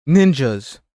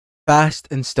Ninjas, fast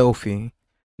and stealthy.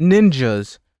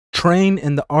 Ninjas, train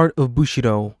in the art of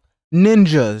Bushido.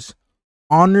 Ninjas,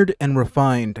 honored and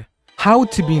refined. How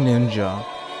to be ninja.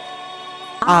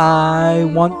 I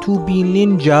want to be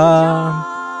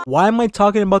ninja. Why am I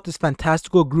talking about this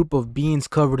fantastical group of beings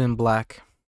covered in black?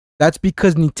 That's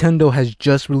because Nintendo has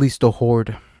just released a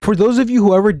horde. For those of you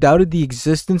who ever doubted the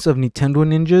existence of Nintendo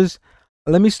ninjas,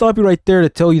 let me stop you right there to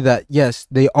tell you that yes,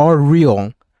 they are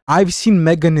real. I've seen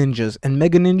Mega Ninjas, and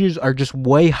Mega Ninjas are just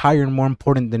way higher and more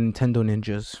important than Nintendo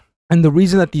ninjas. And the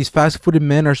reason that these fast-footed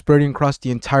men are spreading across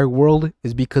the entire world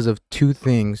is because of two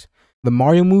things: the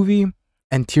Mario movie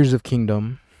and Tears of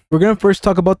Kingdom. We're gonna first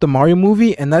talk about the Mario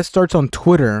movie, and that starts on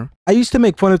Twitter. I used to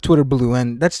make fun of Twitter Blue,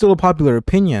 and that's still a popular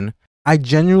opinion. I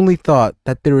genuinely thought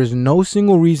that there is no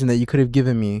single reason that you could have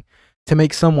given me to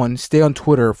make someone stay on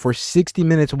Twitter for 60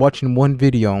 minutes watching one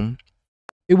video.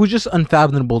 It was just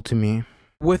unfathomable to me.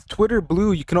 With Twitter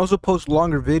Blue, you can also post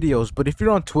longer videos, but if you're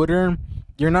on Twitter,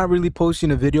 you're not really posting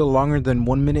a video longer than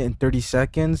 1 minute and 30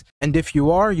 seconds. And if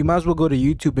you are, you might as well go to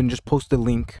YouTube and just post a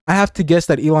link. I have to guess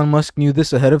that Elon Musk knew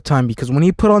this ahead of time, because when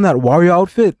he put on that Wario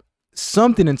outfit,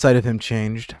 something inside of him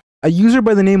changed. A user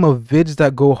by the name of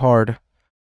vids.gohard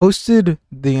posted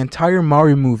the entire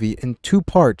Mario movie in 2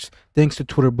 parts thanks to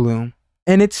Twitter Blue.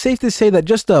 And it's safe to say that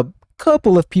just a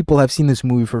couple of people have seen this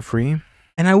movie for free.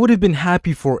 And I would have been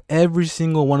happy for every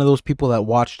single one of those people that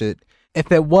watched it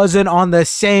if it wasn't on the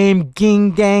same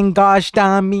ging gang gosh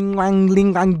dang ming wang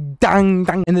ling dang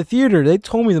dang. In the theater, they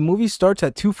told me the movie starts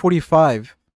at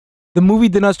 2:45. The movie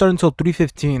did not start until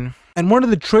 3:15. And one of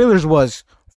the trailers was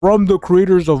from the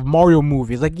creators of Mario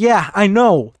movies. Like, yeah, I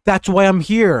know. That's why I'm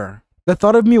here. The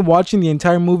thought of me watching the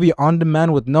entire movie on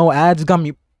demand with no ads got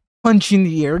me punching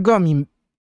the air, got me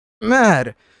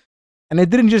mad. And it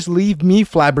didn't just leave me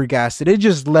flabbergasted, it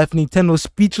just left Nintendo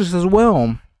speechless as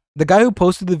well. The guy who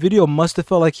posted the video must have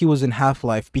felt like he was in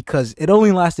Half-Life, because it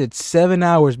only lasted 7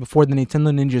 hours before the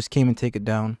Nintendo ninjas came and take it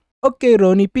down. Okay,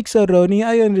 Ronnie, Pixaroni,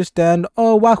 I understand.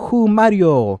 Oh, wahoo,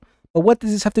 Mario. But what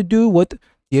does this have to do with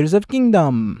Tears of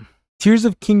Kingdom? Tears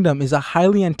of Kingdom is a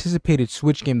highly anticipated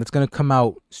Switch game that's going to come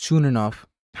out soon enough.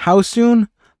 How soon?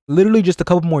 Literally just a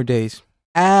couple more days.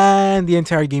 And the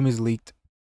entire game is leaked.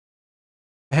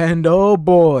 And oh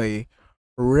boy,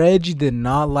 Reggie did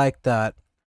not like that.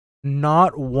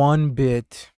 Not one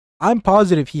bit. I'm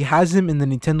positive he has him in the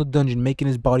Nintendo dungeon making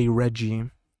his body Reggie.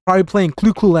 Probably playing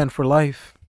Clu Clu Land for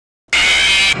life.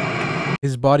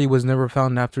 His body was never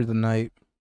found after the night.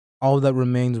 All that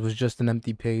remains was just an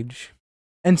empty page.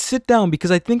 And sit down,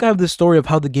 because I think I have the story of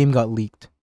how the game got leaked.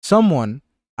 Someone,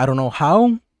 I don't know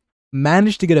how,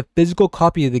 managed to get a physical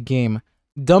copy of the game,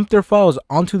 dumped their files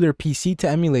onto their PC to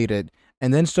emulate it,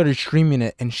 and then started streaming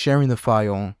it and sharing the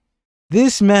file.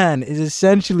 This man is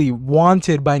essentially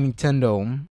wanted by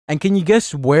Nintendo. And can you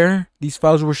guess where these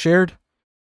files were shared?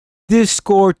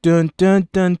 Discord. Dun, dun,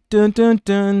 dun, dun, dun,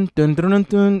 dun, dun, dun, dun,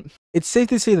 dun. It's safe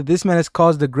to say that this man has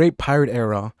caused the great pirate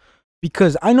era,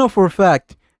 because I know for a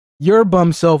fact your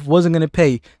bum self wasn't going to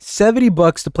pay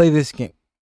 $70 to play this game.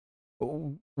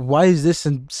 Why is this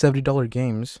in $70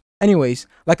 games? Anyways,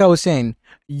 like I was saying,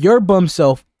 your bum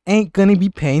self ain't gonna be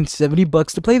paying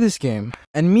 $70 to play this game.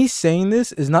 And me saying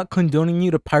this is not condoning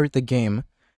you to pirate the game.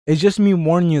 It's just me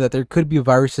warning you that there could be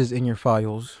viruses in your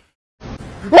files.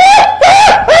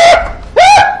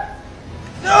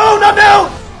 No, not now!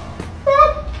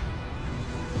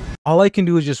 All I can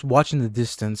do is just watch in the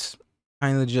distance.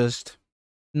 Kinda just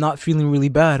not feeling really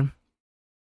bad.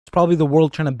 It's probably the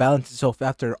world trying to balance itself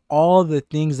after all the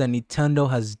things that Nintendo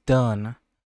has done.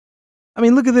 I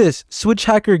mean, look at this. Switch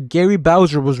hacker Gary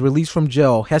Bowser was released from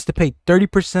jail. He has to pay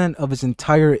 30% of his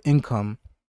entire income.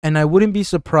 And I wouldn't be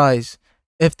surprised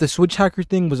if the Switch hacker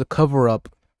thing was a cover-up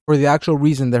for the actual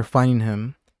reason they're finding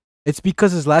him. It's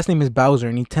because his last name is Bowser,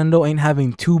 and Nintendo ain't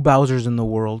having 2 Bowsers in the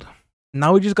world.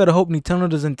 Now we just gotta hope Nintendo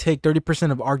doesn't take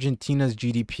 30% of Argentina's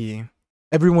GDP.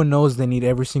 Everyone knows they need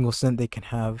every single cent they can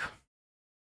have.